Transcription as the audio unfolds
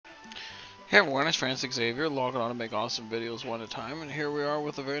Hey everyone, it's Xavyer, logging on to make awesome videos one at a time, and here we are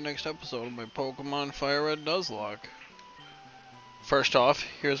with the very next episode of my Pokémon FireRed Nuzlocke. First off,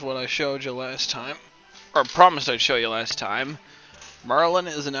 here's what I showed you last time, or promised I'd show you last time. Merlin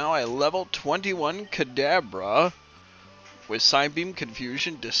is now a level 21 Kadabra with Psybeam,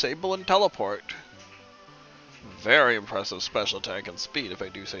 Confusion, Disable, and Teleport. Very impressive special attack and speed, if I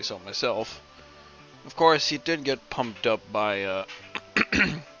do say so myself. Of course, he did get pumped up by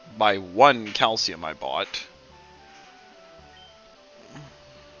by one calcium I bought.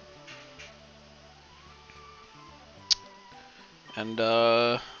 And,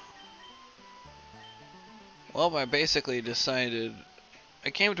 well, I basically decided, I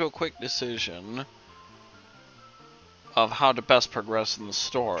came to a quick decision of how to best progress in the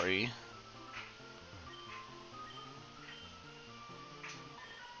story.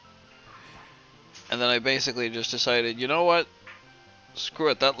 And then I basically just decided, you know what? Screw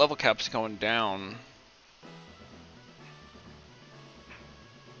it, that level cap's going down.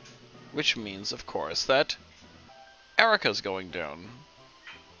 Which means, of course, that Erica's going down.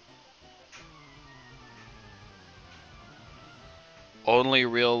 Only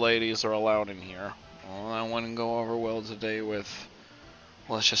real ladies are allowed in here. Well, I wouldn't go over well today with,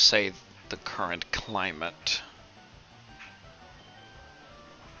 let's just say, the current climate.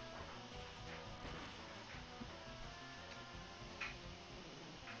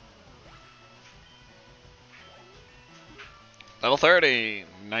 Level 30!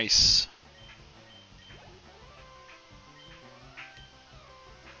 Nice.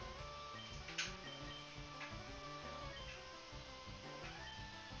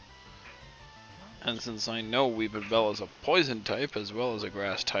 And since I know Weepinbell is a poison type as well as a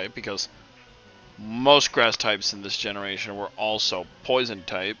grass type, because most grass types in this generation were also poison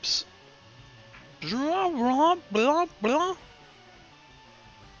types. Blah, blah, blah, blah.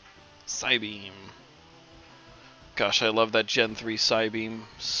 Psybeam. Gosh, I love that Gen 3 Psybeam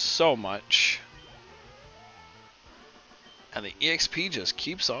so much. And the EXP just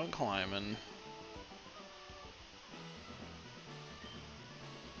keeps on climbing.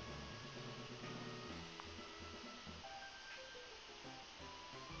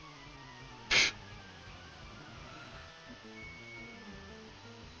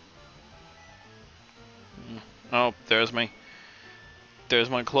 Oh, there's my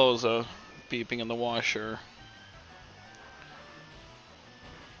clothes beeping in the washer.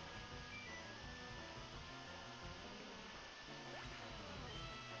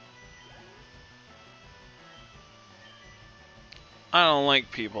 I don't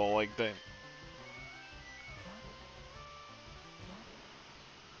like people like that.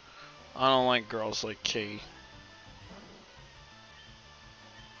 I don't like girls like Kay.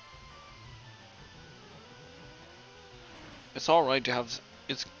 It's alright to have,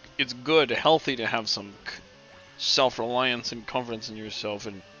 it's good, healthy to have some self-reliance and confidence in yourself,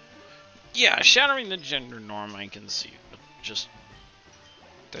 and yeah, shattering the gender norm I can see, but just,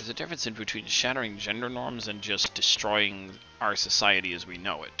 there's a difference in between shattering gender norms and just destroying our society as we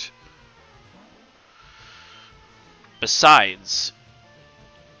know it. Besides,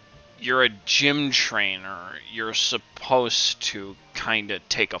 you're a gym trainer, you're supposed to kinda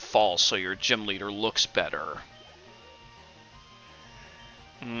take a fall so your gym leader looks better.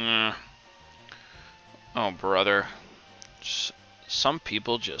 Oh, brother. Some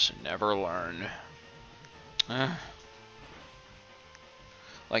people just never learn.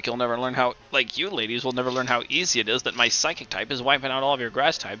 Like you'll never learn how, like you ladies will never learn how easy it is that my psychic type is wiping out all of your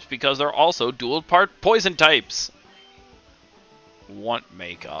grass types because they're also dual part poison types. Want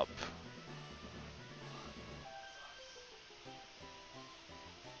makeup.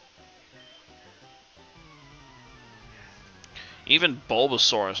 Even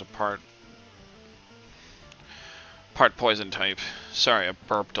Bulbasaur is a part poison type. Sorry, I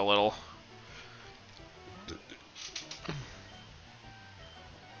burped a little.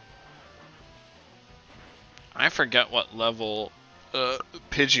 I forget what level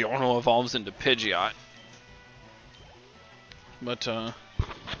Pidgeotto evolves into Pidgeot. But, oh,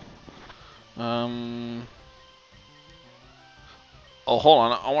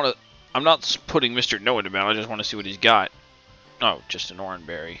 hold on, I'm not putting Mr. Noah to bed, I just want to see what he's got. Oh, just an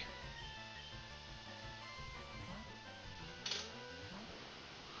Oranberry.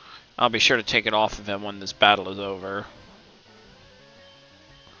 I'll be sure to take it off of him when this battle is over.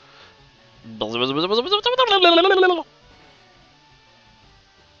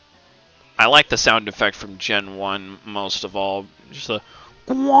 I like the sound effect from Gen 1 most of all. Just a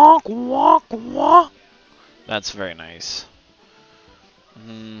quack, quack, quack. That's very nice.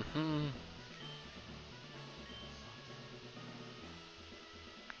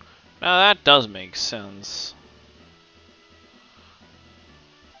 Now that does make sense.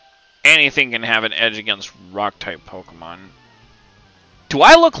 Anything can have an edge against rock-type Pokemon. Do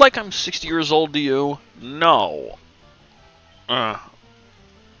I look like I'm 60 years old to you? No. I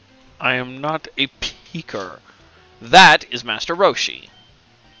am not a peaker. That is Master Roshi.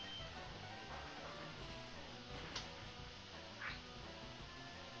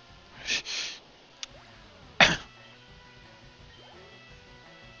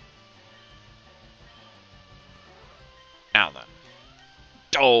 Now then.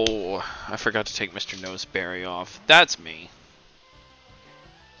 Oh, I forgot to take Mr. Noseberry off. That's me.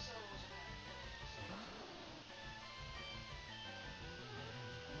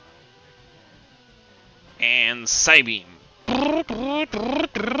 And Psybeam.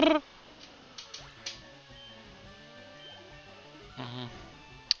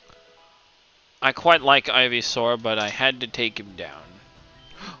 I quite like Ivysaur, but I had to take him down.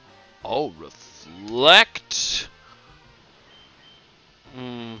 Oh, Reflect.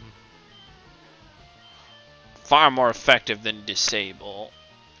 Far more effective than Disable.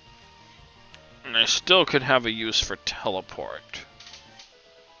 And I still could have a use for Teleport.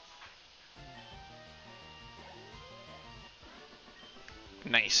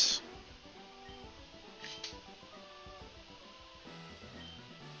 Nice.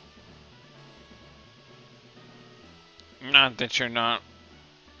 Not that you're not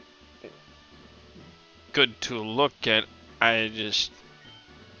good to look at,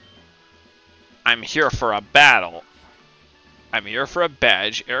 I'm here for a battle. I'm here for a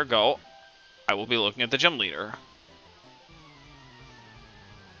badge, ergo, I will be looking at the gym leader.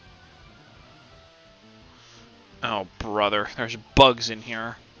 Oh, brother, there's bugs in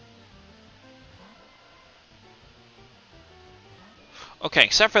here. Okay,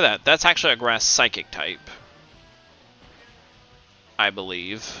 except for that, that's actually a grass psychic type. I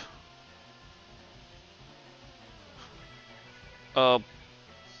believe.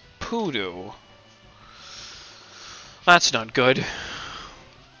 Poodoo. That's not good.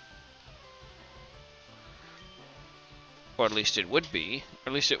 Or at least it would be. Or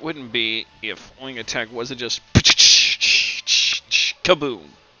at least it wouldn't be if Wing Attack wasn't just kaboom.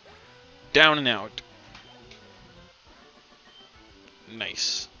 Down and out.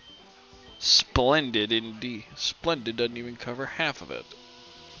 Nice. Splendid indeed. Splendid doesn't even cover half of it.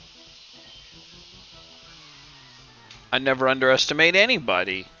 I never underestimate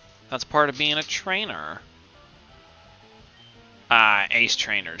anybody. That's part of being a trainer. Ace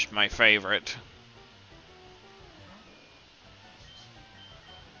Trainers, my favorite.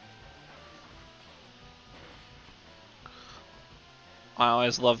 I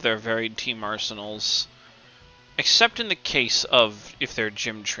always love their varied team arsenals. Except in the case of if they're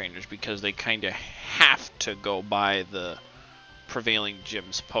gym trainers, because they kind of have to go by the prevailing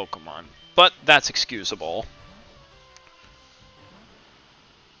gym's Pokemon. But that's excusable.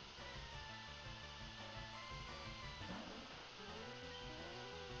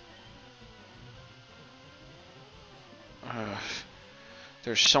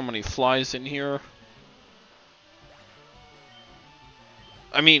 There's so many flies in here.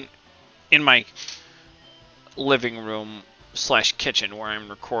 I mean, in my living room / kitchen where I'm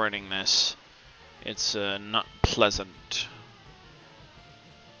recording this, it's not pleasant.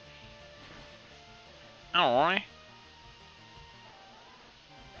 Alright.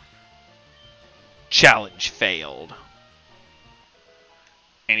 Challenge failed.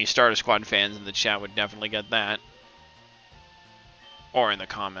 Any Starter Squad fans in the chat would definitely get that. Or in the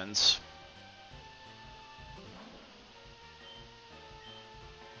comments.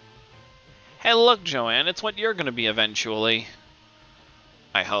 Hey look, Joanne, it's what you're gonna be eventually.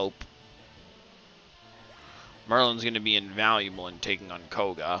 I hope. Merlin's gonna be invaluable in taking on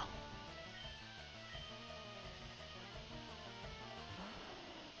Koga.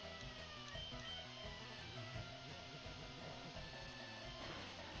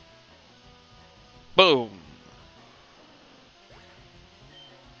 Boom.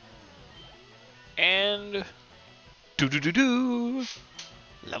 And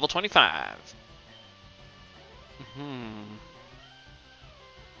level 25.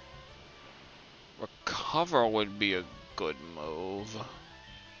 Recover would be a good move.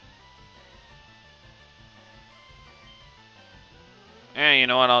 And you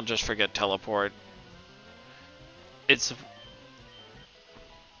know what? I'll just forget Teleport. It's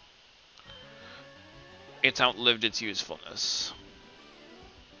outlived its usefulness.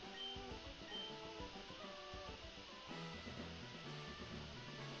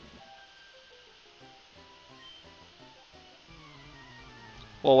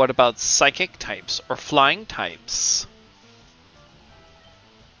 Well, what about psychic types or flying types?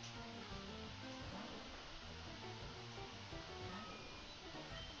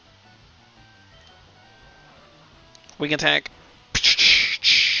 Wing attack.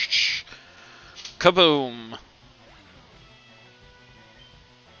 Kaboom.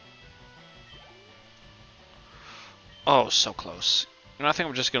 Oh, so close. And I think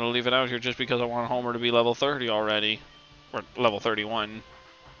I'm just going to leave it out here just because I want Homer to be level 30 already. Or level 31.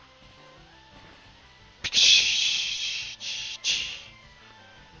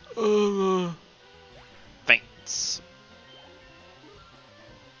 Thanks.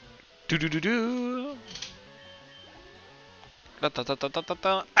 Do.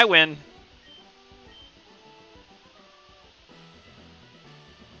 I win.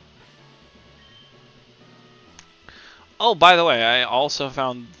 Oh, by the way, I also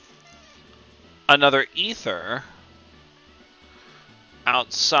found another ether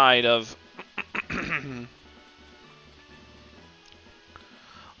outside of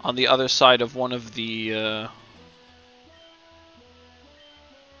on the other side of one of the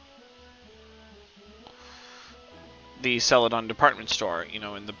Celadon department store, you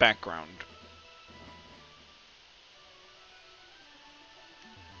know, in the background.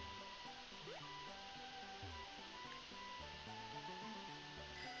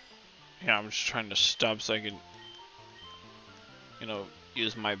 Yeah, I'm just trying to stop so I can, you know,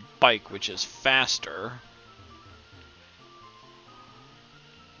 use my bike, which is faster.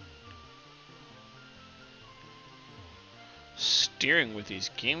 Steering with these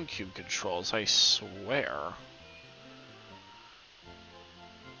GameCube controls, I swear.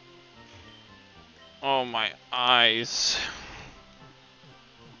 Oh, my eyes.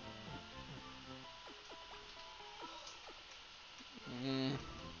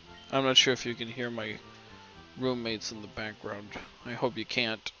 I'm not sure if you can hear my roommates in the background. I hope you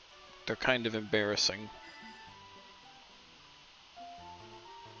can't. They're kind of embarrassing.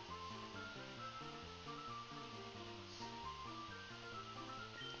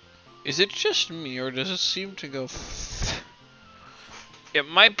 Is it just me, or does it seem to go... It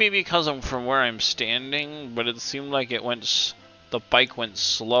might be because I'm from where I'm standing, but it seemed like it went... The bike went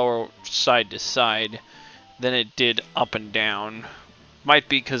slower side to side than it did up and down. Might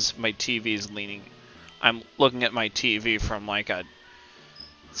be because my TV's leaning. I'm looking at my TV from like a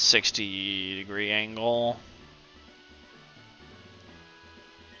 60-degree angle.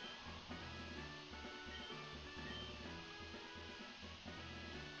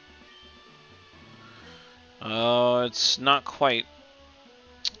 It's not quite.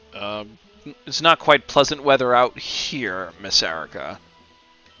 It's not quite pleasant weather out here, Miss Erica.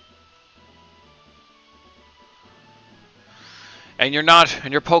 And your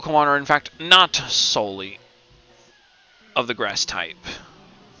Pokemon are in fact not solely of the grass type.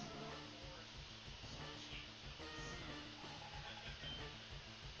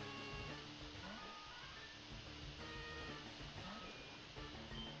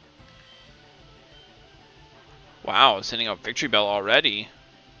 Wow, sending out Victory Bell already.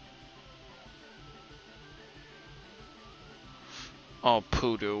 Oh,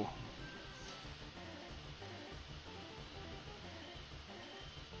 poodoo.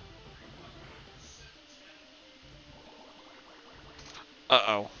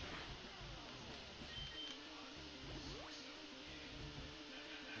 Uh-oh.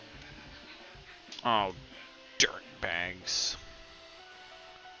 Oh, dirtbags.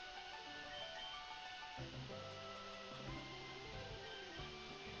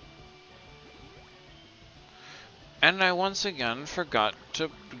 And I once again forgot to...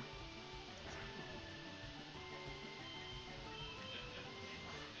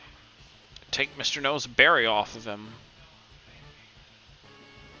 take Mr. Nose Berry off of him.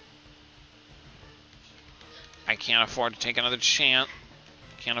 I can't afford to take another chance.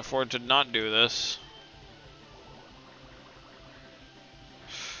 Can't afford to not do this.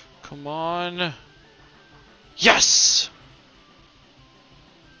 Come on. Yes!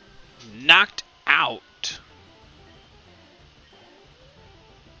 Knocked out.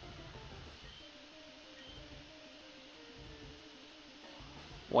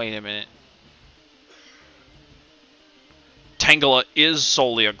 Wait a minute. Tangela is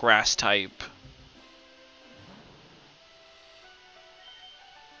solely a grass type.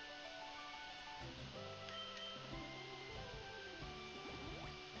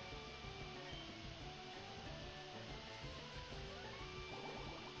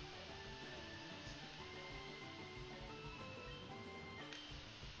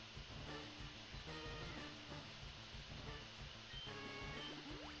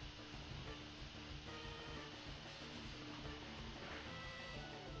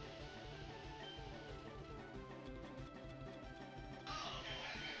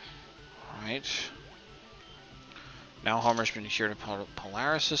 Now Homer's been here to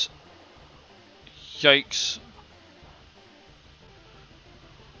Polaris. Yikes.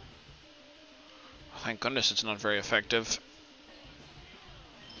 Thank goodness it's not very effective.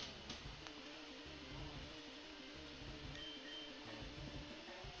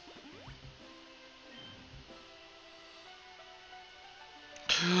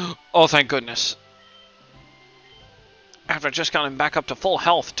 Oh, thank goodness. After just gotten back up to full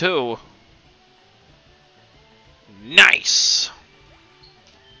health, too. Nice!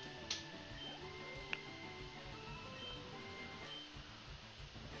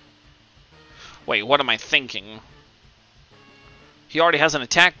 Wait, what am I thinking? He already has an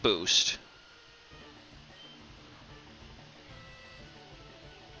attack boost.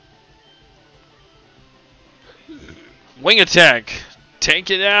 Wing attack!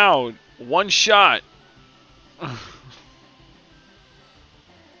 Take it out! One shot!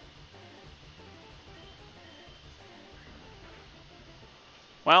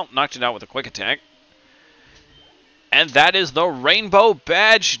 Well, knocked it out with a quick attack. And that is the rainbow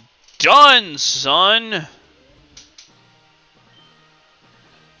badge done, son!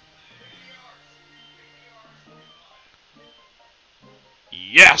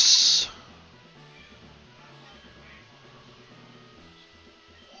 Yes!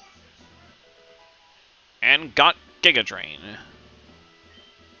 And got Giga Drain.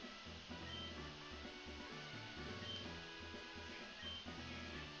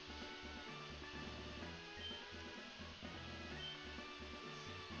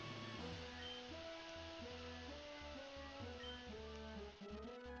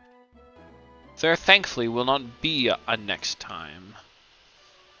 There thankfully will not be a next time.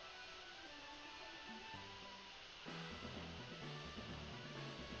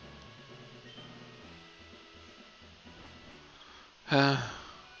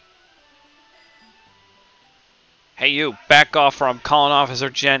 Hey you, back off or I'm calling Officer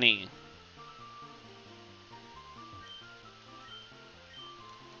Jenny.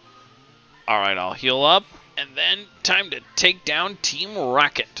 Alright, I'll heal up, and then time to take down Team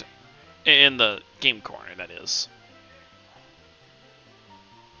Rocket. In the game corner, that is.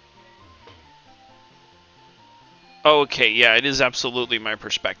 Okay, yeah, it is absolutely my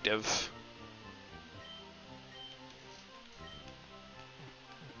perspective.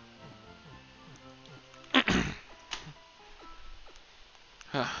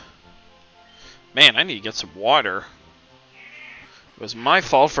 Man, I need to get some water. It was my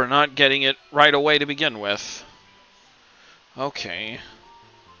fault for not getting it right away to begin with. Okay.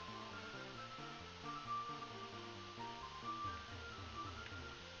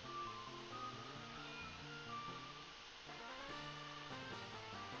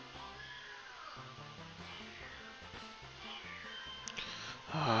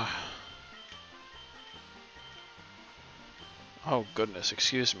 Oh, goodness,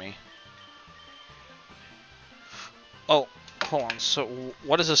 excuse me. Oh, hold on, so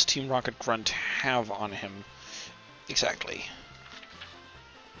what does this Team Rocket Grunt have on him exactly?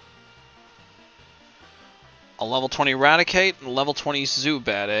 A level 20 Eradicate and a level 20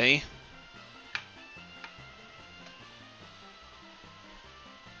 Zubat, eh?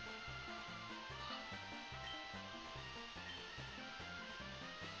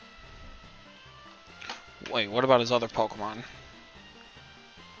 Wait, what about his other Pokemon?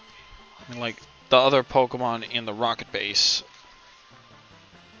 I mean, like, the other Pokemon in the Rocket Base.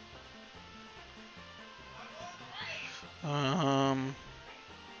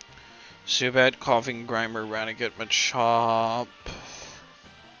 Zubat, Coughing, Grimer, Eradicate, Machop,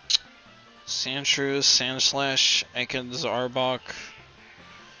 Sandshrews, Sandslash, Ekans, Arbok,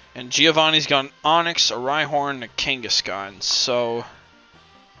 and Giovanni's got an Onix, a Rhyhorn, and a Kangaskhan, so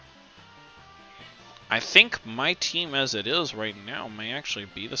I think my team as it is right now may actually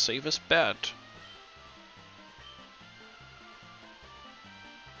be the safest bet.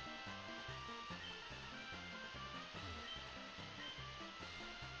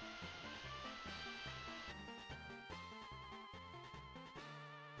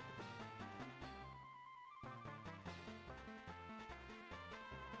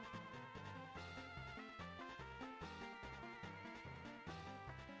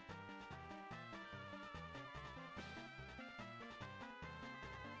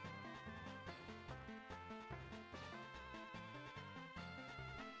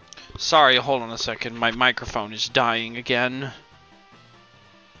 Sorry, hold on a second. My microphone is dying again.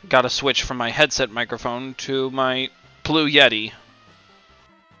 Gotta switch from my headset microphone to my Blue Yeti.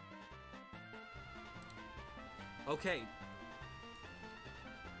 Okay.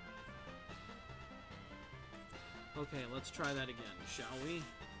 Okay, let's try that again, shall we?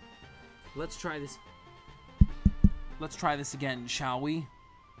 Let's try this. Let's try this again, shall we?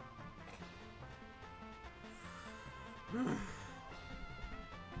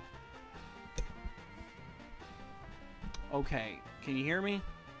 Okay, can you hear me?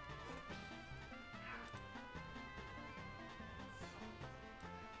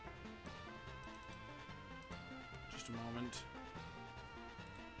 Just a moment.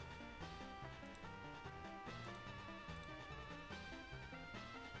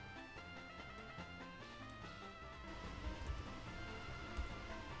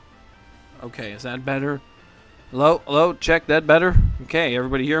 Okay, is that better? Hello? Hello? Check, that better? Okay,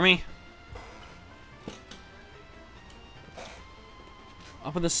 everybody hear me?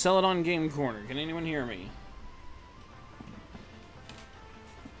 Up in the Celadon game corner, can anyone hear me?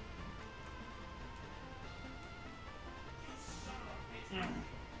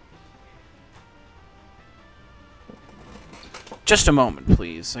 Just a moment,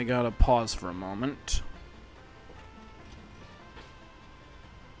 please. I gotta pause for a moment.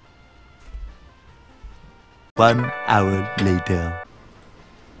 One hour later.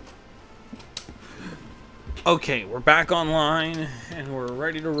 Okay, we're back online, and we're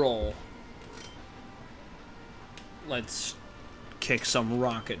ready to roll. Let's kick some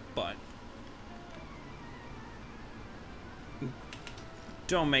rocket butt.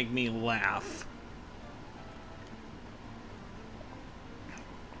 Don't make me laugh.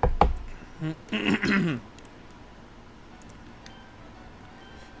 You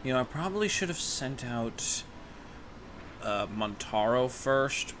know, I probably should have sent out Montaro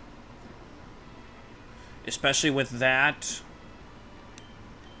first. Especially with that.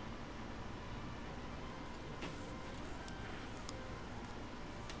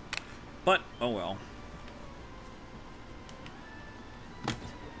 But, oh well.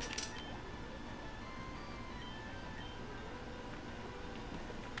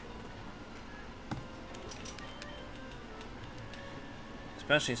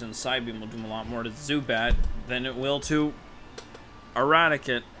 Especially since Psybeam will do a lot more to Zubat than it will to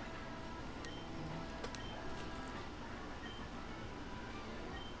Eradicate.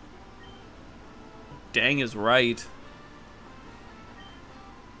 Dang is right.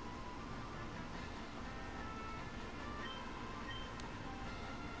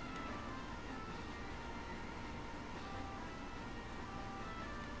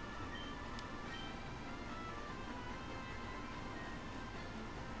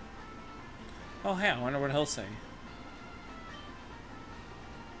 Oh, hey, I wonder what he'll say.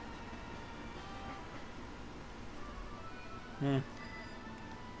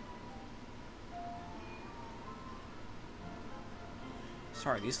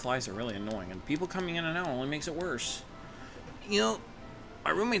 Sorry, these flies are really annoying, and people coming in and out only makes it worse. You know,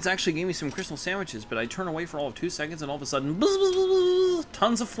 my roommates actually gave me some crystal sandwiches, but I turn away for all of 2 seconds, and all of a sudden, buzz, buzz, buzz, buzz,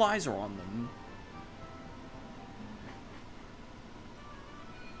 tons of flies are on them.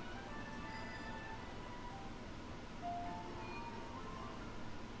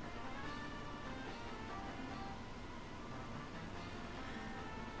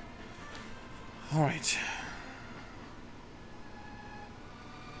 All right.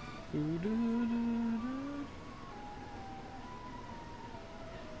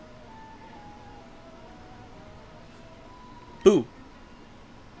 Boo.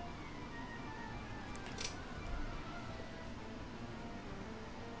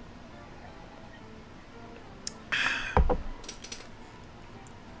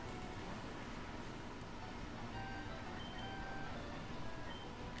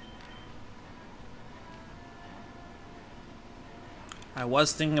 I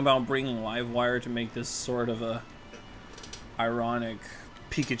was thinking about bringing Livewire to make this sort of a ironic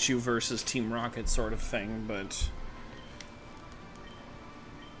Pikachu versus Team Rocket sort of thing, but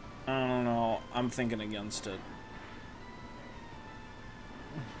I don't know. I'm thinking against it.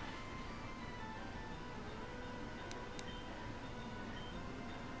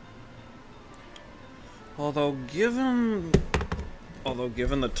 Although given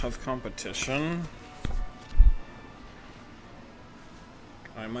the tough competition,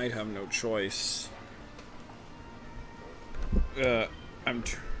 I might have no choice. I'm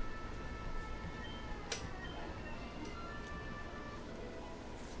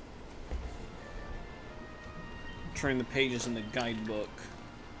turning the pages in the guidebook.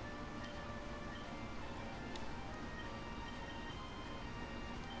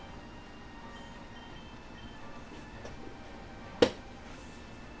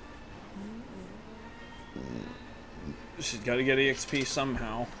 She's got to get EXP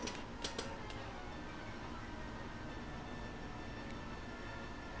somehow.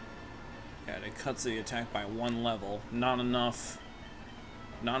 Yeah, it cuts the attack by 1 level. Not enough.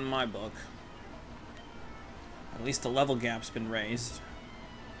 Not in my book. At least the level gap's been raised.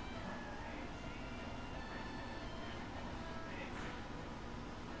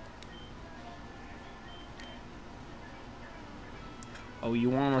 Oh, you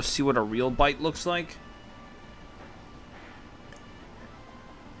want to see what a real bite looks like?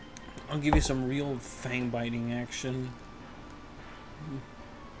 I'll give you some real fang biting action.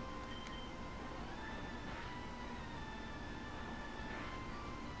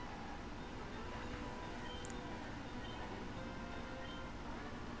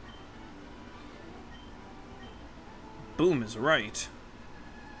 Boom is right.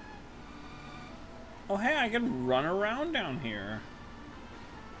 Oh, hey, I can run around down here.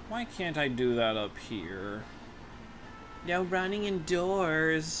 Why can't I do that up here? No running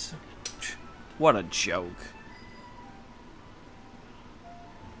indoors. What a joke.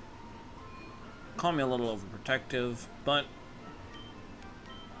 Call me a little overprotective, but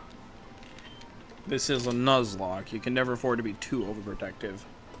this is a Nuzlocke. You can never afford to be too overprotective.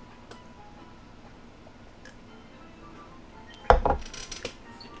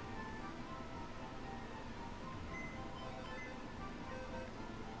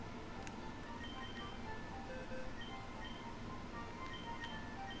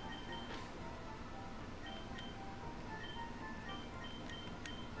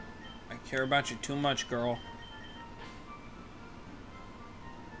 I care about you too much, girl.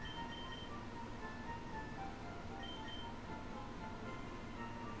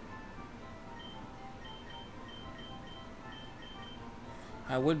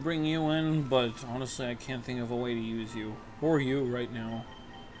 I would bring you in, but honestly I can't think of a way to use you. Or you right now.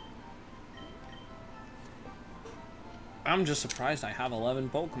 I'm just surprised I have 11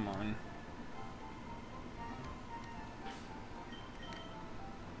 Pokemon.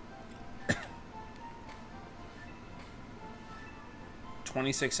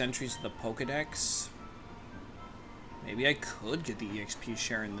 26 entries to the Pokedex. Maybe I could get the EXP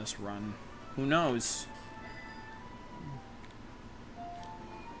share in this run. Who knows?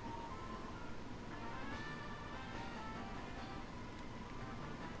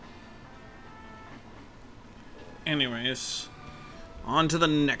 Anyways, on to the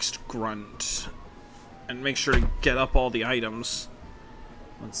next grunt. And make sure to get up all the items.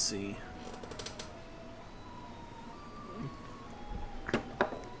 Let's see.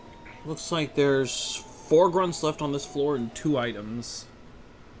 Looks like there's 4 grunts left on this floor and 2 items.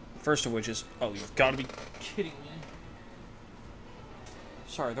 First of which is... Oh, you've got to be kidding me.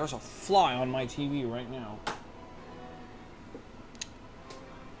 Sorry, there's a fly on my TV right now.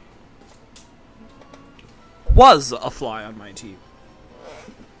 Was a fly on my TV.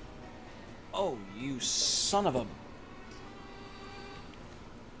 Oh, you son of a...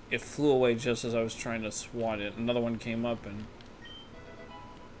 It flew away just as I was trying to swat it. Another one came up and...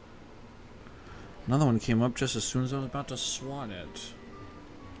 Another one came up just as soon as I was about to swat it.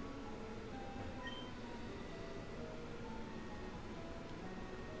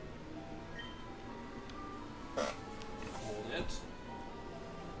 Hold it.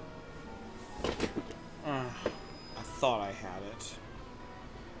 I thought I had it.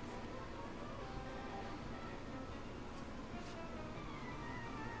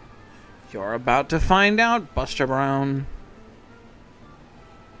 You're about to find out, Buster Brown.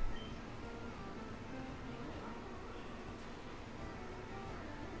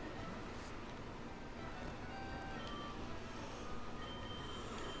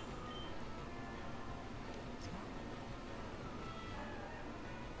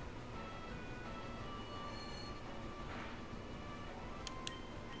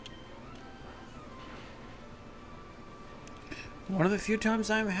 One of the few times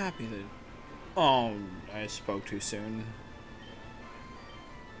I'm happy that... Oh, I spoke too soon.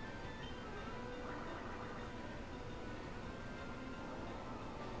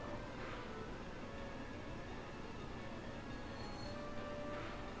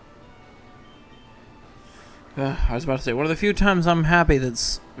 I was about to say, one of the few times I'm happy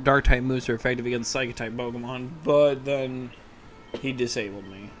that Dark-type moves are effective against Psychic-type Pokemon, but then he disabled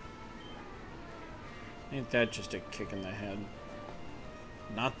me. Ain't that just a kick in the head?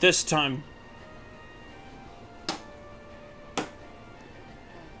 Not this time.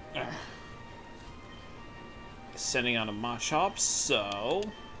 Sending out a Machop, so...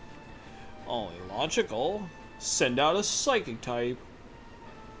 Only logical. Send out a Psychic type.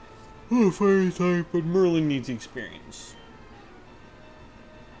 Oh, Fire type, but Merlin needs experience.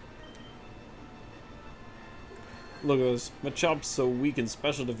 Look at this. Machop's so weak in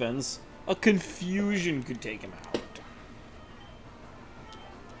special defense, a Confusion could take him out.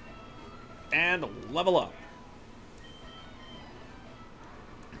 And level up.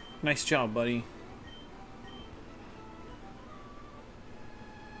 Nice job, buddy.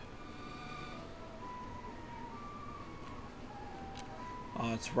 Oh,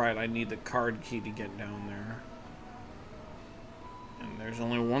 that's right. I need the card key to get down there. And There's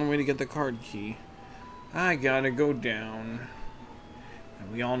only one way to get the card key. I gotta go down.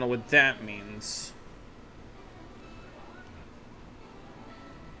 And we all know what that means.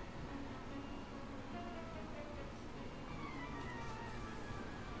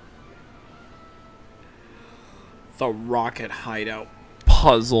 The rocket hideout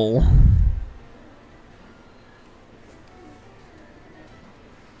puzzle.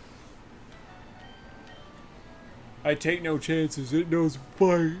 I take no chances. It knows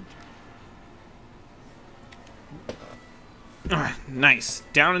bite. Ah, nice.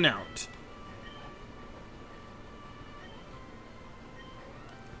 Down and out.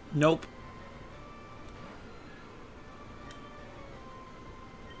 Nope.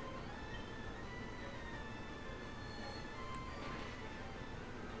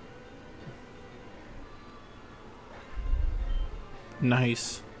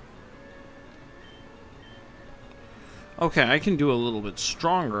 Nice. Okay, I can do a little bit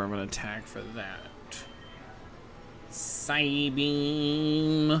stronger of an attack for that. Psybeam.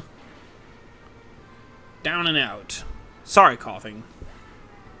 Down and out. Sorry, coughing.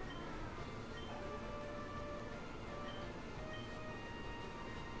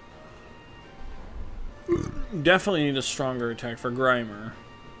 Definitely need a stronger attack for Grimer.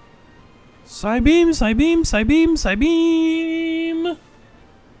 Psybeam, Psybeam, Psybeam, Psybeam!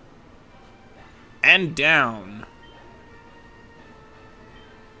 And down.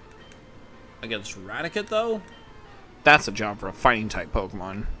 Against Raticate, though? That's a job for a fighting-type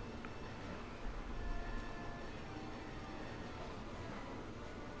Pokemon.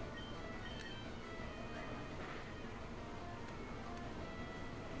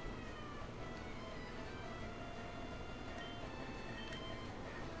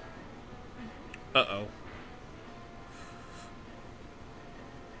 Uh-oh.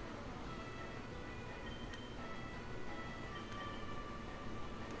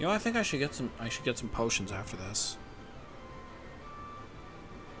 You know, I think I should get some potions after this.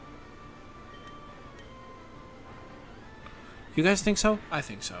 You guys think so? I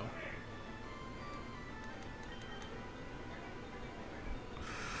think so.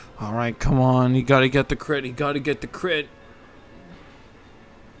 Alright, come on. You gotta get the crit. You gotta get the crit.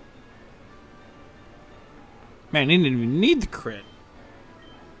 Man, he didn't even need the crit.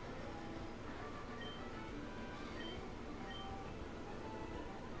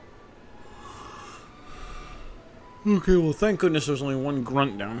 Okay, well, thank goodness there's only one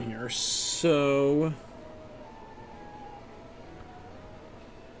grunt down here, so...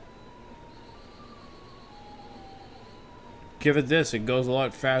 Give it this, it goes a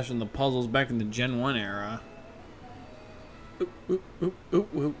lot faster than the puzzles back in the Gen 1 era. Ooh, ooh, ooh, ooh,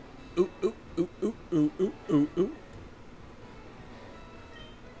 ooh. Ooh, ooh, ooh, ooh, ooh, ooh, ooh, ooh.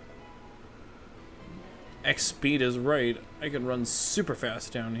 X speed is right. I can run super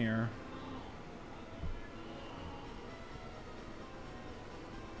fast down here.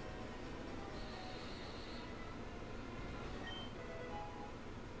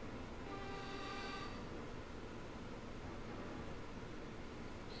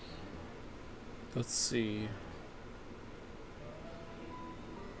 Let's see.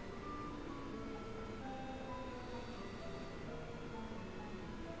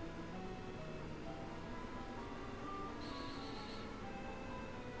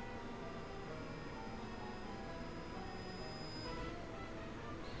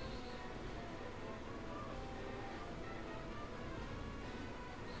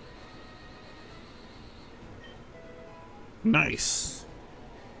 Nice.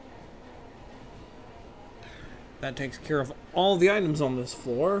 That takes care of all the items on this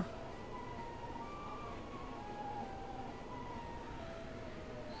floor.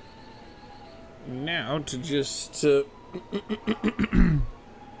 Now to just...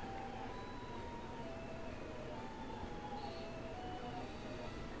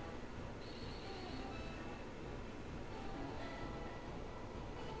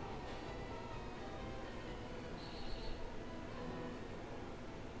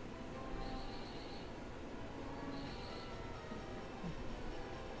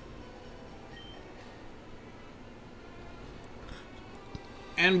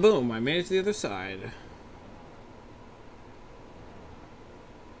 And boom, I made it to the other side.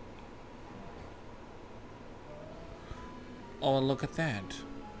 Oh, and look at that.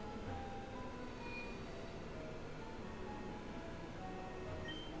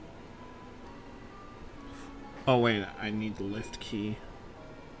 Oh, wait, I need the lift key.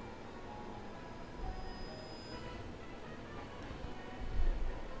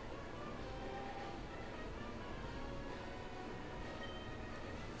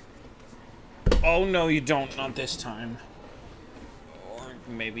 Oh, no, you don't. Not this time.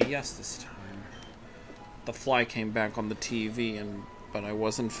 Maybe yes this time. The fly came back on the TV, but I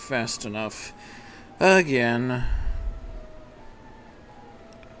wasn't fast enough. Again.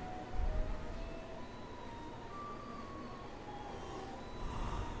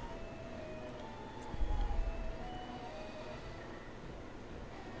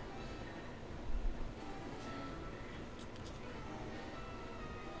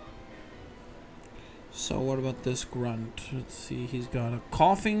 So what about this grunt? Let's see, he's got a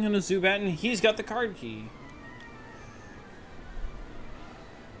coughing and a Zubat, and he's got the card key.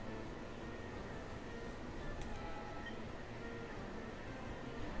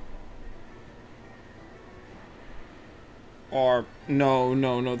 Or,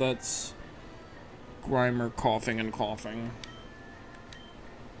 no, that's Grimer coughing and coughing.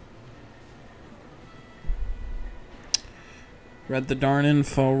 Read the darn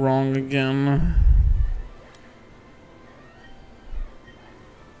info wrong again.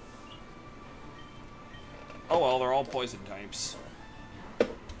 Oh well, they're all poison types.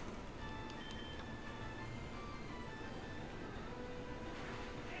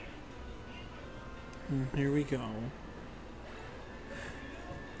 Here we go.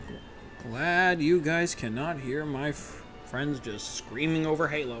 Glad you guys cannot hear my friends just screaming over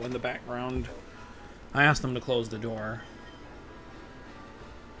Halo in the background. I asked them to close the door.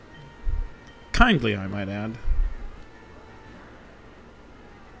 Kindly, I might add.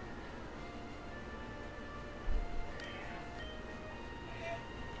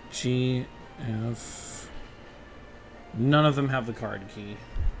 G, F. None of them have the card key.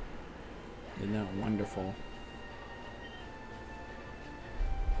 Isn't that wonderful?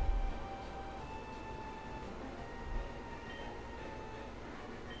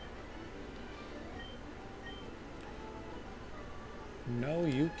 No,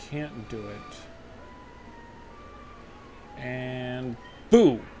 you can't do it. And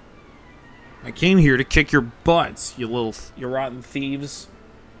boo! I came here to kick your butts, you rotten thieves.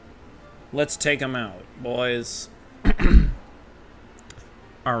 Let's take them out, boys.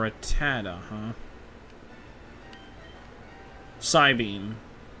 Aratada, huh? Psybeam.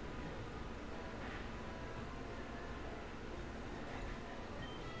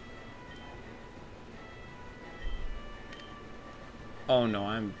 Oh no,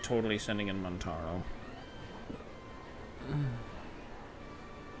 I'm totally sending in Montaro.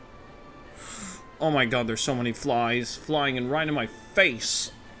 Oh my god, there's so many flies flying in right in my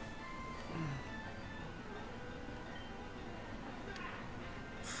face.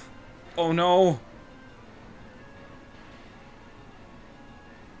 Oh no.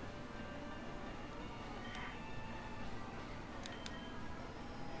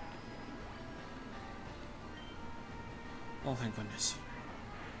 Oh, thank goodness.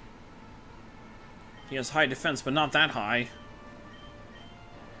 He has high defense, but not that high.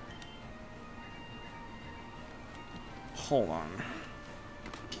 Hold on.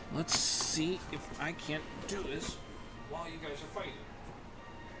 Let's see if I can't do this while you guys are fighting.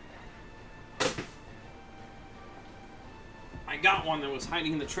 I got one that was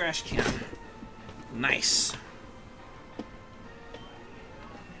hiding in the trash can. Nice.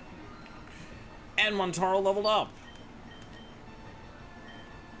 And Montaro leveled up.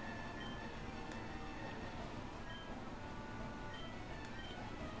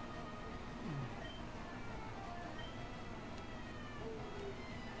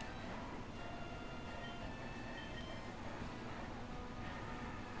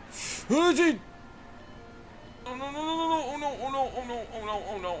 Oh no, oh no, oh no, oh no, oh no, oh no,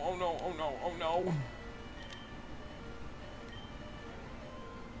 oh no, oh no, oh no, oh no.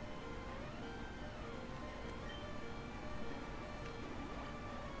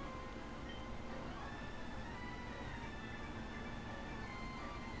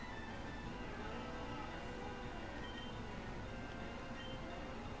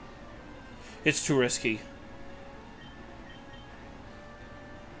 It's too risky.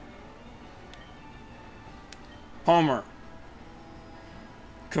 Homer,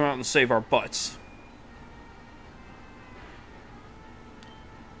 come out and save our butts.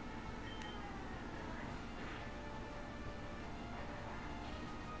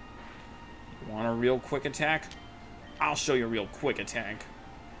 Want a real quick attack? I'll show you a real quick attack.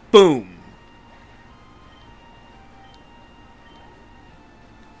 Boom!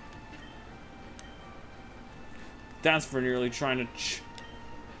 That's for nearly trying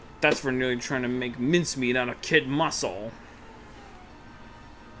to make mincemeat out of kid muscle.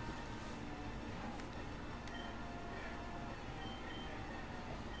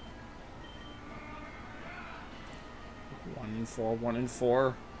 One and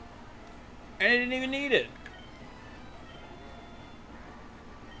four. And I didn't even need it.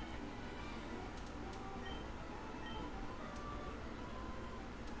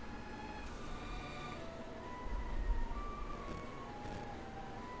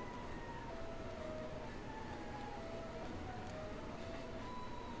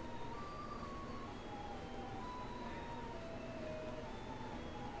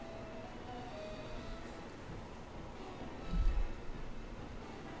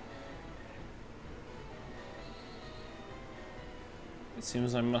 It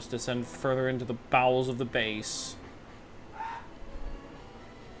seems I must descend further into the bowels of the base.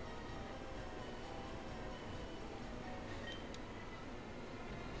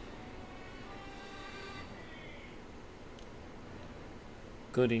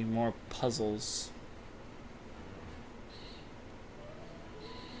 Goody, more puzzles.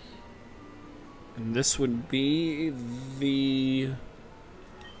 And this would be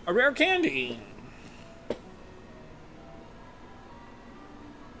a rare candy.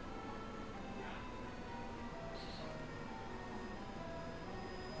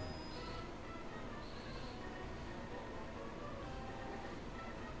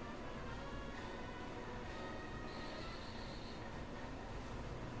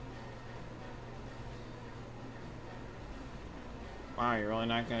 Wow, you're really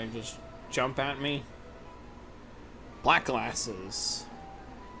not gonna just jump at me? Black glasses.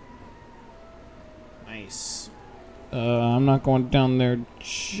 Nice. I'm not going down there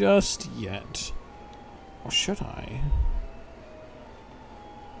just yet. Or should I?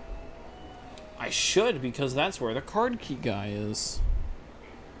 I should, because that's where the card key guy is.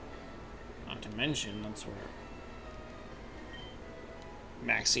 Not to mention, that's where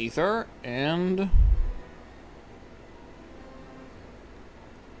Max Ether and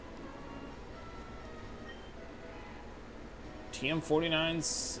TM49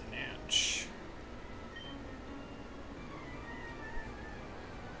 Snatch.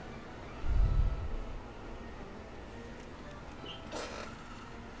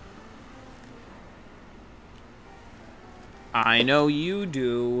 I know you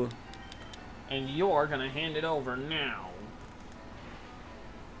do. And you're gonna hand it over now.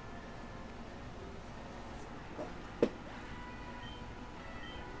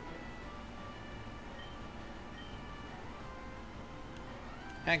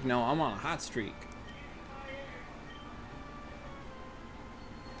 Heck no, I'm on a hot streak.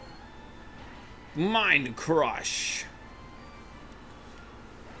 Mind Crush.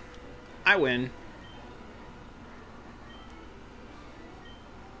 I win.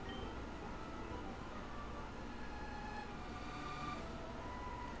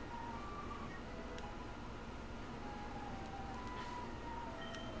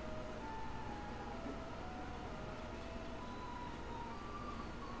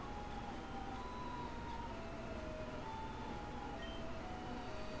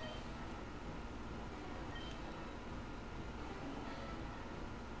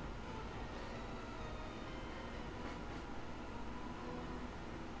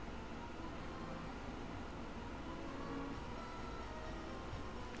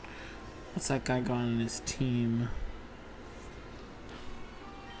 What's that guy got on his team?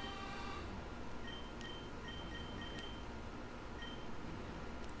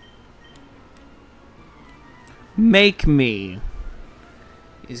 Make me.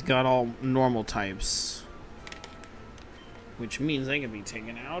 He's got all normal types. Which means they can be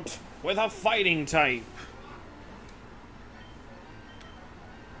taken out with a fighting type.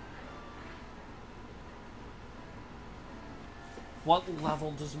 What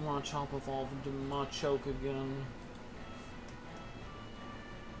level does Machop evolve into Machoke again?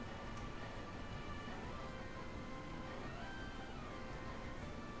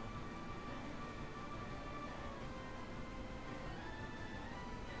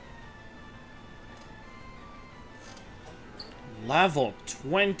 Level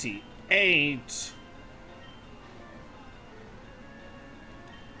 28.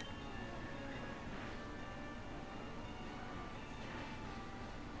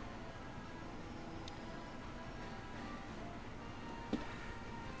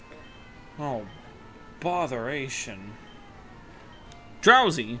 Oh, botheration.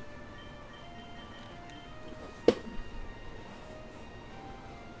 Drowsy.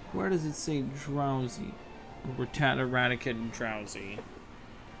 Where does it say drowsy? Rattata, Eradicate, and Drowsy.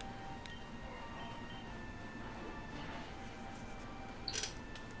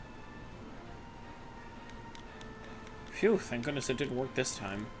 Phew, thank goodness it did work this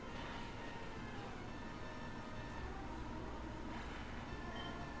time.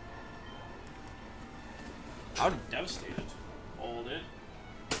 How devastated. Hold it.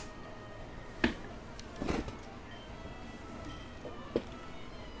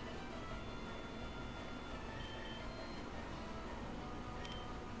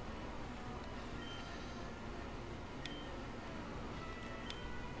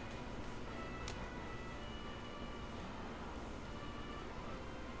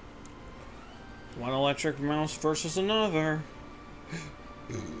 One electric mouse versus another.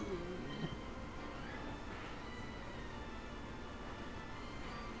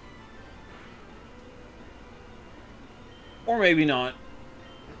 Or maybe not.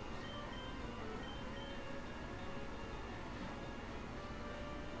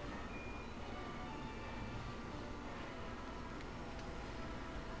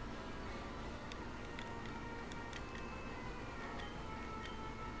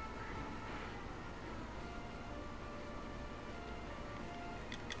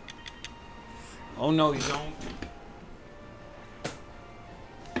 Oh no, you don't.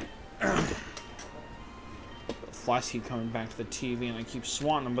 Flies keep coming back to the TV and I keep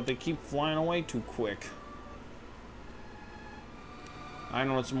swatting them, but they keep flying away too quick. I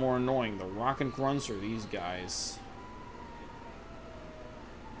know what's more annoying, the rocket grunts or these guys.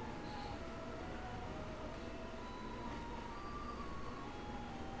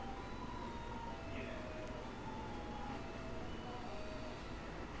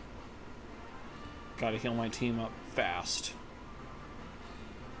 Gotta heal my team up fast.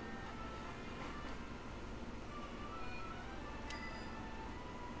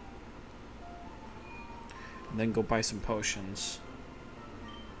 And then go buy some potions.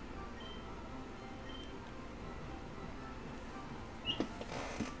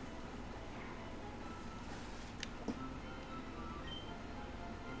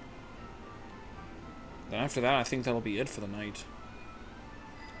 Then after that, I think that'll be it for the night.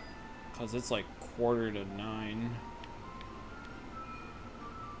 Because it's like 8:45.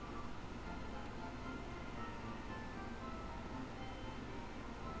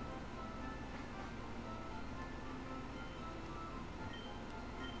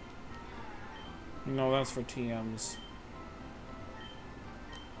 No, that's for TMs.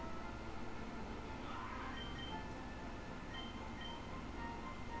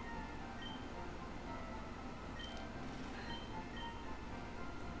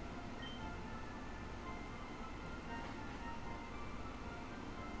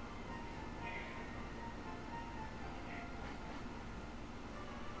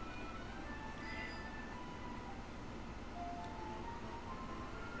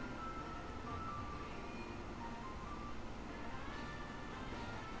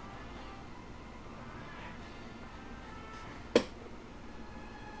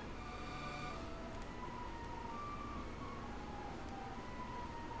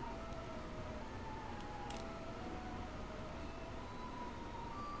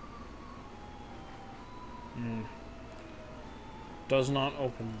 Does not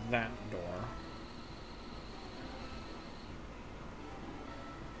open that door.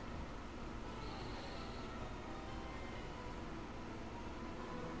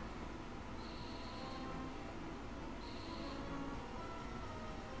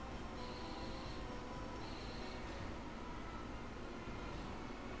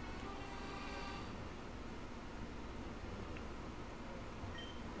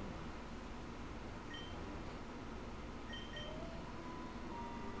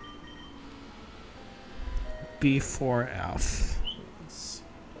 B4F.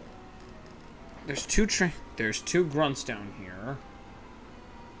 There's two grunts down here.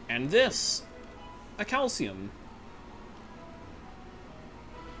 And this, a calcium.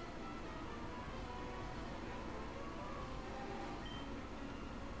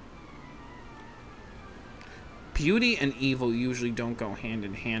 Beauty and evil usually don't go hand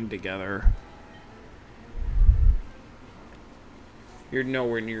in hand together. You're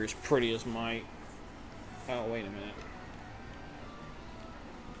nowhere near as pretty as my... Oh, wait a minute.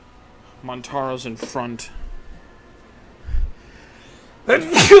 Montaro's in front.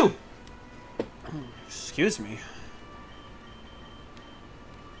 Excuse me.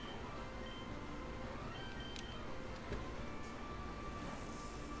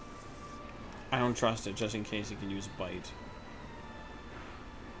 I don't trust it, just in case it can use bite.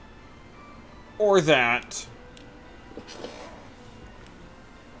 Or that.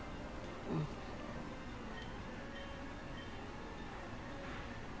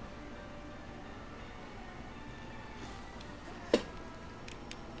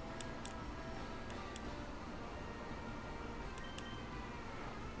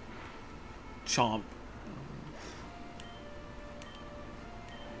 Chomp.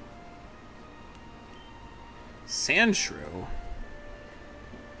 Sandshrew.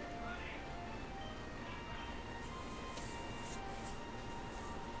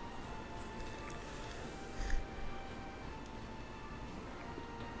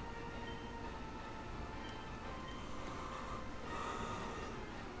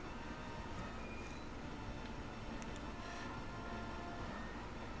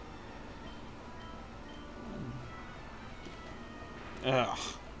 Ugh.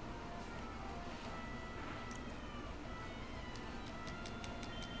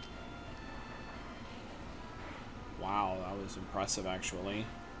 Wow, that was impressive, actually.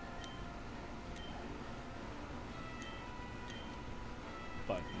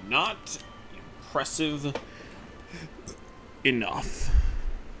 But not impressive enough.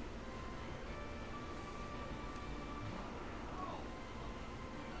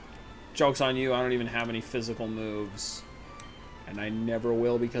 Joke's on you, I don't even have any physical moves. And I never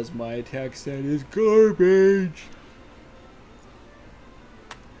will because my attack set is garbage.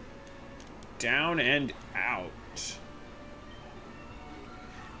 Down and out.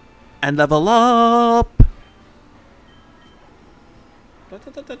 And level up.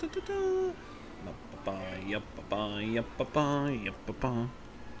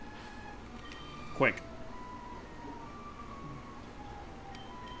 Quick.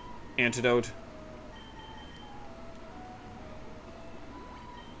 Antidote.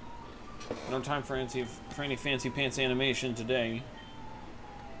 No time for any fancy pants animation today.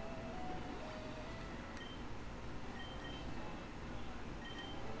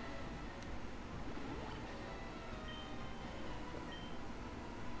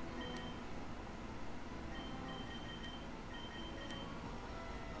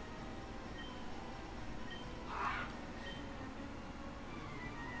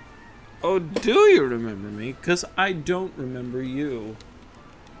 Oh, do you remember me? 'Cause I don't remember you.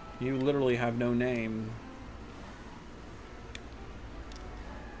 You literally have no name.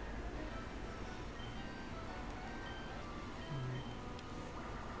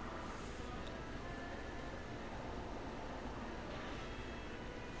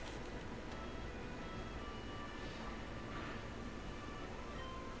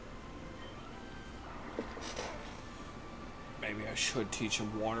 Maybe I should teach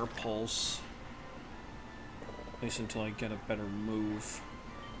him Water Pulse. At least until I get a better move.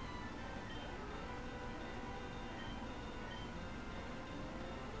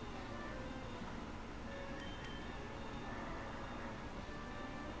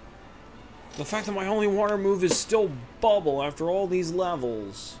 The fact that my only water move is still Bubble after all these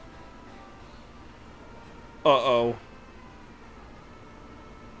levels. Uh-oh.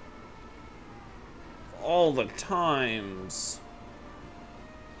 All the times.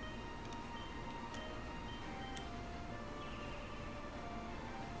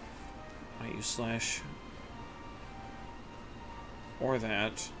 I use slash. Or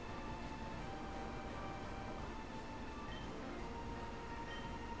that.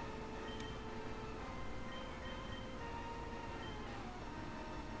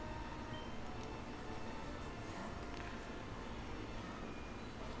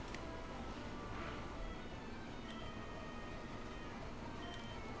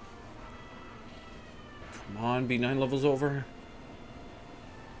 Come on, be 9 levels over.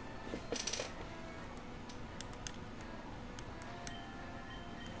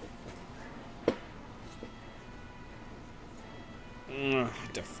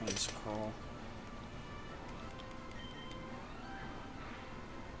 Defense curl.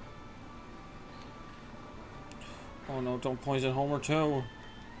 Oh no, don't poison Homer too.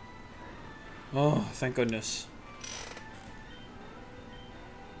 Oh, thank goodness.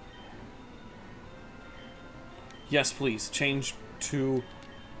 Yes, please, change to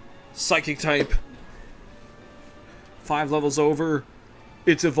Psychic type. 5 levels over.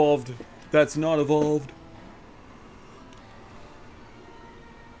 It's evolved. That's not evolved.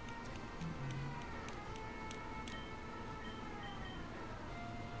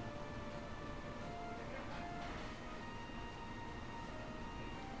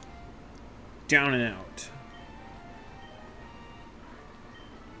 Down and out.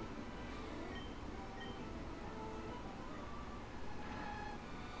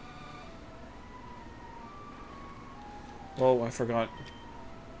 Oh, I forgot.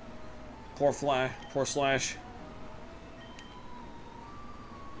 Poor Slash.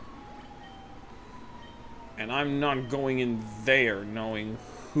 And I'm not going in there knowing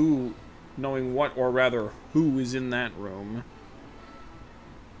what, or rather, who is in that room.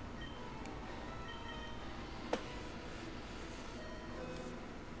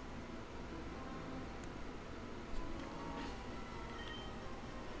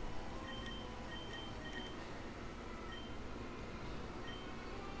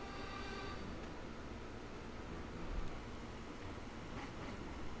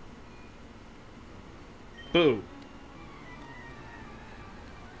 Boo.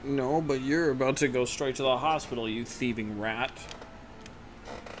 No, but you're about to go straight to the hospital, you thieving rat.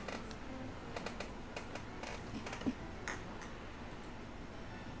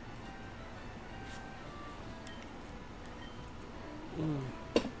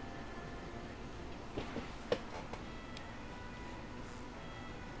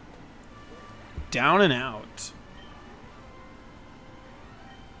 Down and out.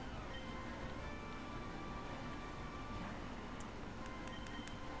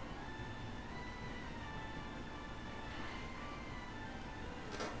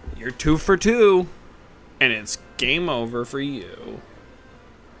 You're 2 for 2, and it's game over for you.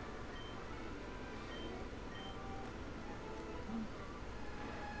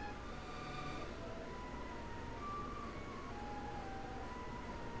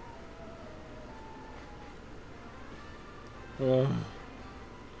 Ugh.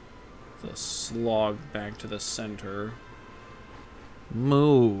 The slog back to the center.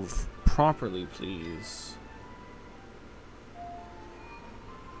 Move properly, please.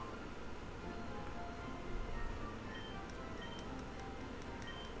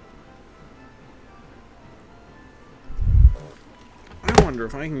 I wonder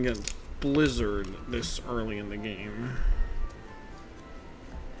if I can get Blizzard this early in the game.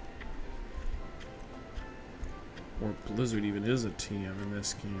 Or Blizzard even is a TM in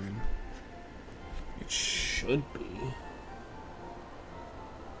this game. It should be.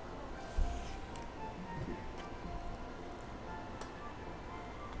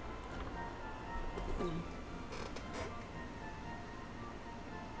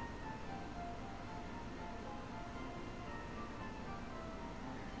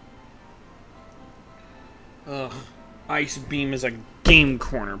 Ugh. Ice Beam is a Game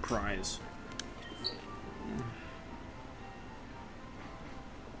Corner prize.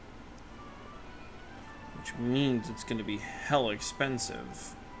 Which means it's going to be hella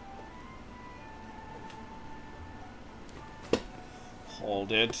expensive.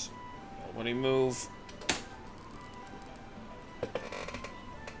 Hold it. Nobody move.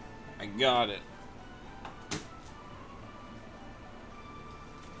 I got it.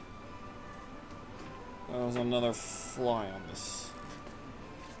 There was another fly on this.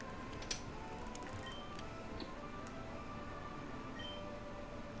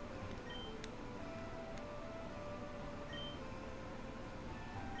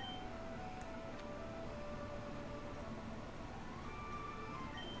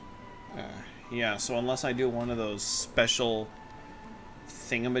 Yeah, so unless I do one of those special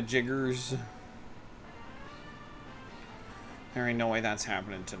thingamajiggers, there ain't no way that's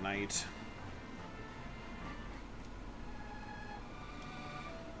happening tonight.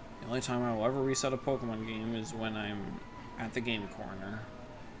 The only time I will ever reset a Pokemon game is when I'm at the game corner.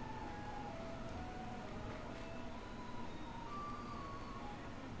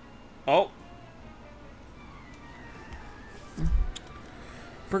 Oh!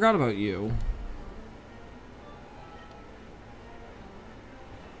 Forgot about you.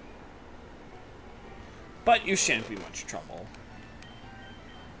 But you shan't be much trouble.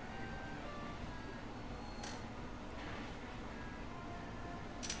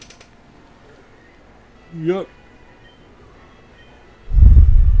 Yep.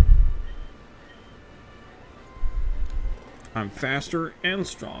 I'm faster and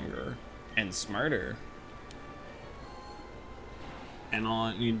stronger and smarter. And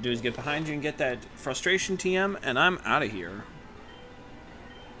all you do is get behind you and get that frustration TM, and I'm out of here.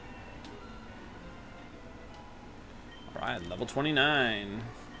 Alright, level 29.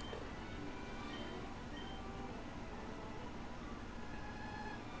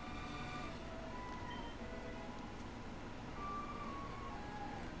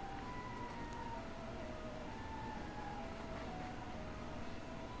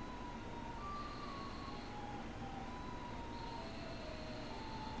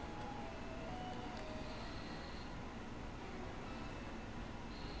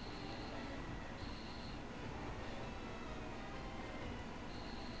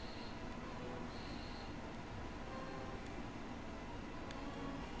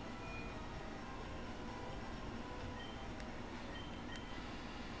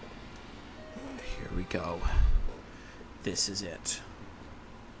 Here we go. This is it.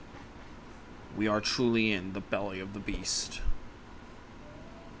 We are truly in the belly of the beast.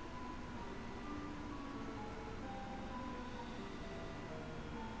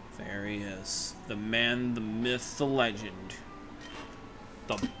 There he is. The man, the myth, the legend.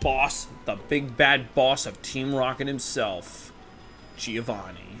 The boss, the big bad boss of Team Rocket himself,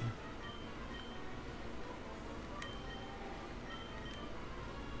 Giovanni.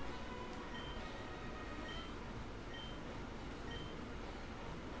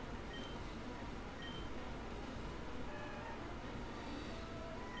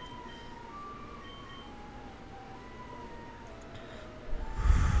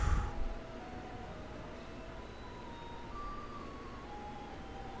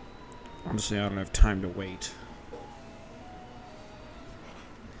 Honestly, I don't have time to wait.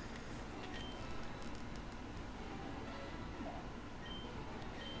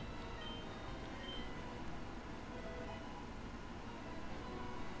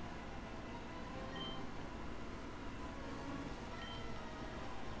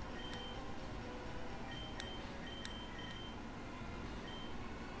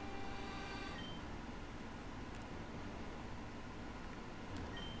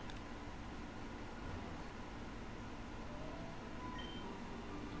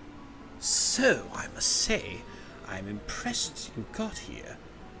 So, I must say, I'm impressed you got here.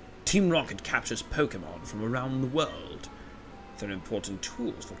 Team Rocket captures Pokémon from around the world. They're important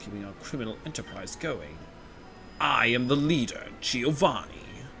tools for keeping our criminal enterprise going. I am the leader, Giovanni.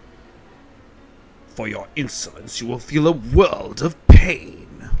 For your insolence, you will feel a world of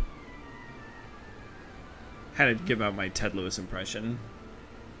pain. Had to give out my Ted Lewis impression.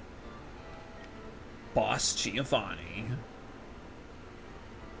 Boss Giovanni.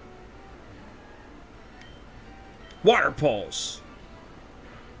 Water Pulse!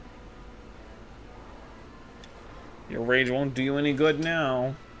 Your rage won't do you any good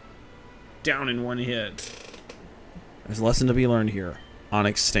now. Down in one hit. There's a lesson to be learned here.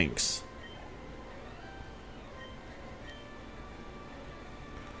 Onyx stinks.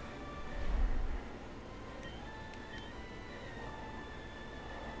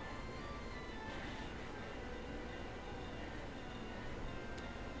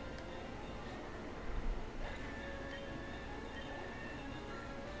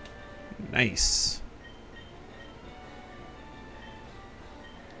 Nice.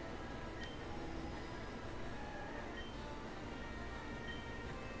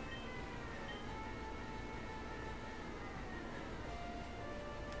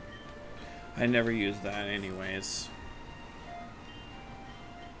 I never use that anyways.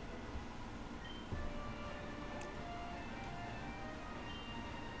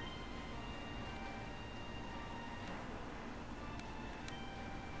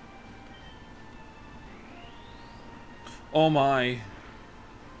 Oh my.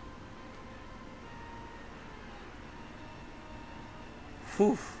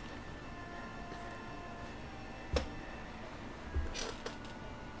 Whew.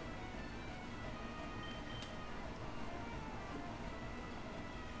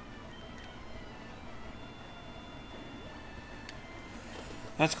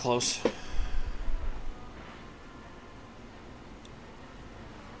 That's close.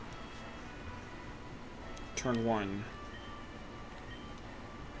 Turn 1.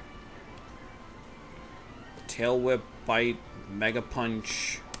 Tail Whip, Bite, Mega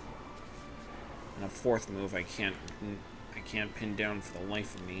Punch, and a fourth move I can't pin down for the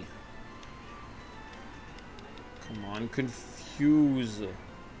life of me. Come on, Confuse.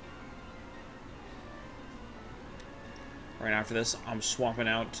 Right after this, I'm swapping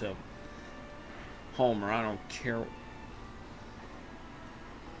out to Homer. I don't care.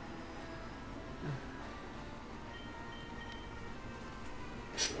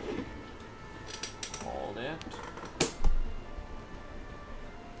 Hold it.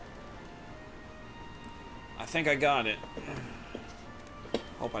 I think I got it.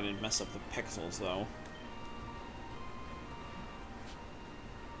 Hope I didn't mess up the pixels, though.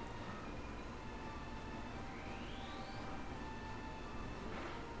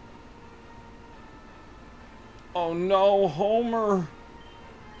 Oh no, Homer!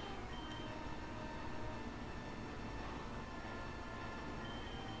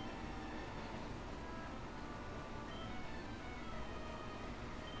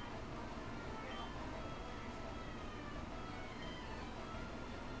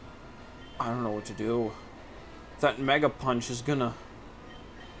 I don't know what to do. That Mega Punch is gonna...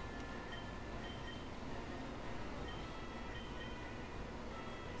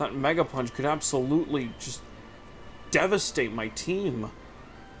 That Mega Punch could absolutely just devastate my team.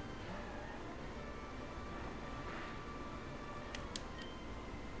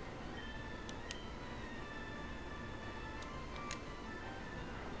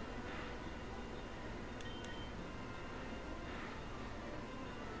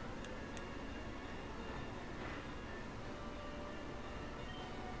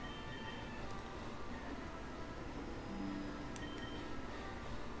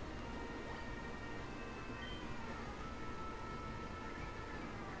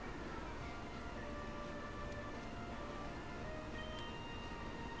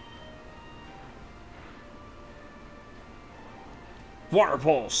 Water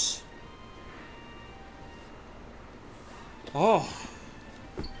Pulse. Oh.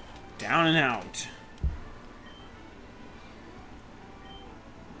 Down and out.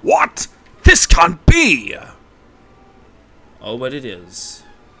 What? This can't be! Oh, but it is.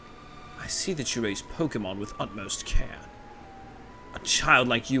 I see that you raise Pokémon with utmost care. A child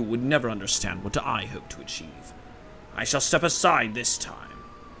like you would never understand what I hope to achieve. I shall step aside this time.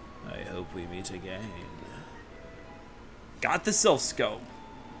 I hope we meet again. Got the Silph Scope.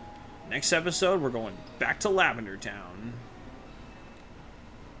 Next episode, we're going back to Lavender Town.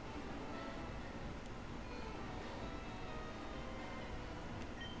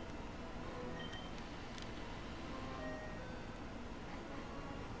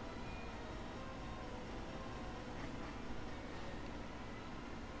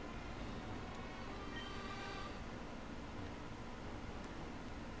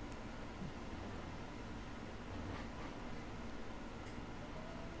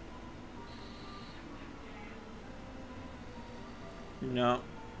 No.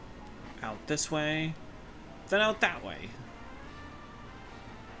 Out this way. Then out that way.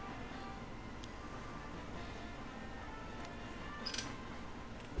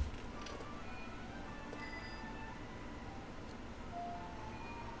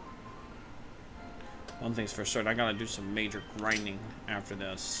 One thing's for certain, I gotta do some major grinding after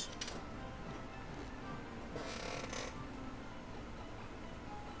this.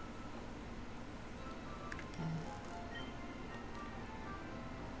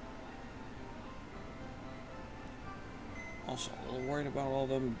 Also, a little worried about all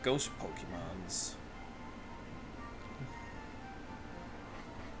them ghost Pokemons.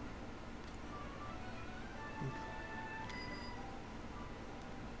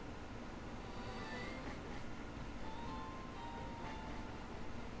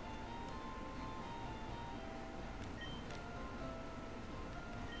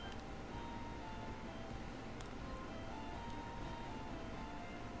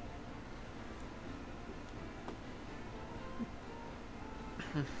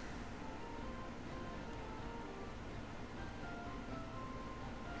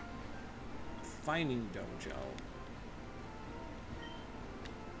 Finding Dojo.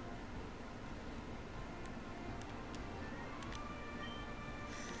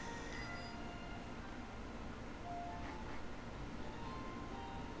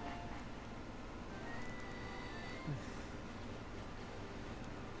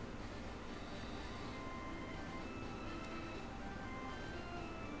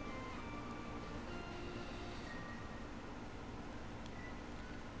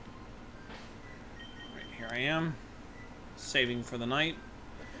 Here I am, saving for the night.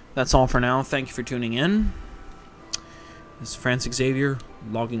 That's all for now. Thank you for tuning in. This is Xavyer,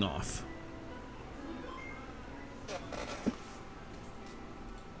 logging off.